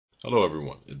Hello,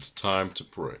 everyone. It's time to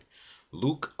pray.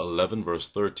 Luke 11, verse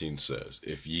 13 says,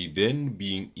 "If ye then,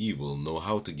 being evil, know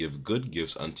how to give good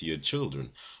gifts unto your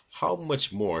children, how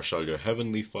much more shall your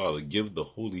heavenly Father give the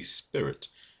Holy Spirit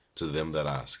to them that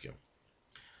ask him?"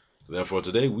 Therefore,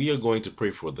 today we are going to pray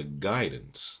for the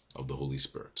guidance of the Holy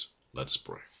Spirit. Let us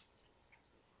pray.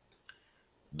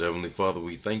 Dear Heavenly Father,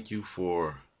 we thank you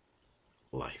for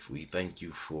life. We thank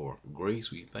you for grace.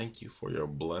 We thank you for your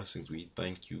blessings. We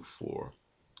thank you for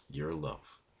your love.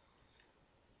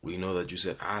 We know that you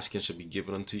said, "Ask and shall be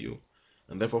given unto you."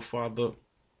 And therefore, Father,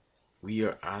 we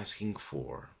are asking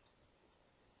for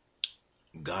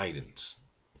guidance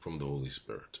from the Holy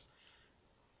Spirit.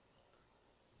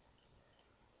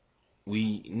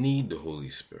 We need the Holy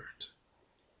Spirit.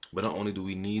 But not only do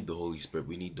we need the Holy Spirit,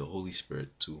 we need the Holy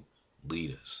Spirit to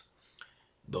lead us.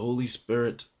 The Holy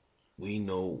Spirit, we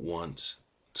know, wants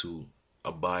to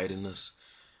abide in us,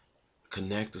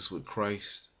 connect us with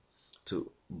Christ,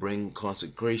 to bring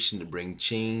consecration, to bring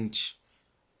change,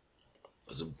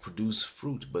 to produce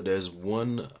fruit. But there's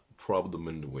one problem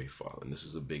in the way, Father, and this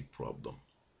is a big problem.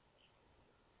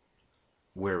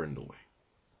 We're in the way.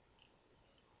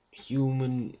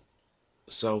 Human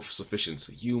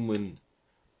self-sufficiency, human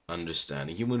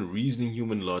understanding, human reasoning,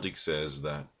 human logic says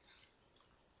that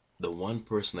the one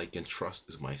person I can trust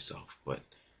is myself, but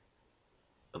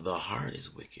the heart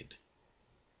is wicked.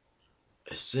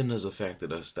 A sin has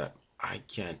affected us that I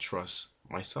can't trust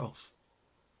myself.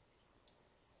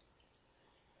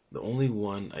 The only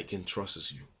one I can trust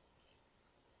is you.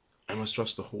 I must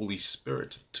trust the Holy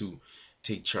Spirit to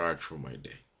take charge for my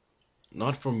day.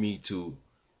 Not for me to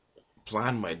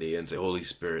plan my day and say, "Holy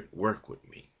Spirit, work with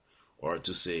me." Or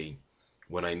to say,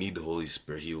 when I need the Holy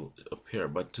Spirit, He will appear.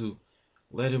 But to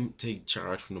let Him take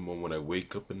charge from the moment I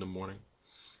wake up in the morning,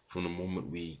 from the moment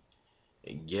we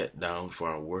get down for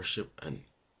our worship, and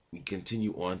we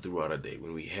continue on throughout our day.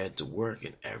 When we head to work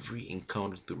and every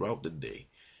encounter throughout the day,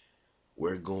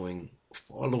 we're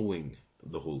following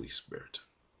the Holy Spirit.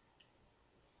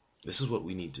 This is what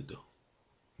we need to do.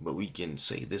 But we can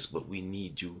say this, but we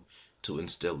need you to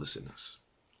instill this in us.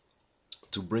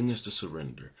 To bring us to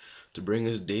surrender. To bring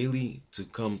us daily to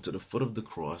come to the foot of the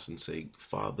cross and say,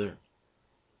 "Father,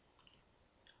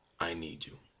 I need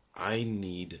you. I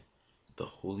need the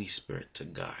Holy Spirit to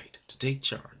guide, to take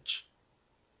charge,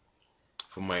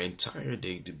 for my entire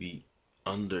day to be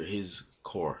under His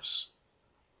course."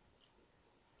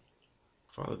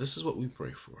 Father, this is what we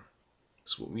pray for.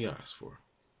 This is what we ask for.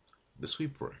 This we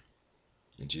pray.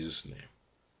 In Jesus' name,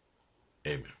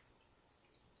 amen.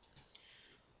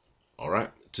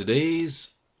 Alright,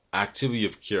 today's activity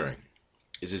of caring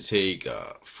is to take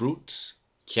fruits,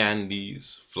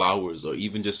 candies, flowers, or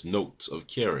even just notes of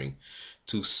caring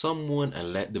to someone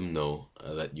and let them know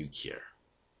that you care.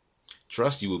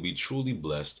 Trust you will be truly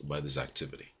blessed by this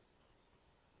activity.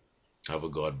 Have a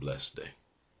God-blessed day.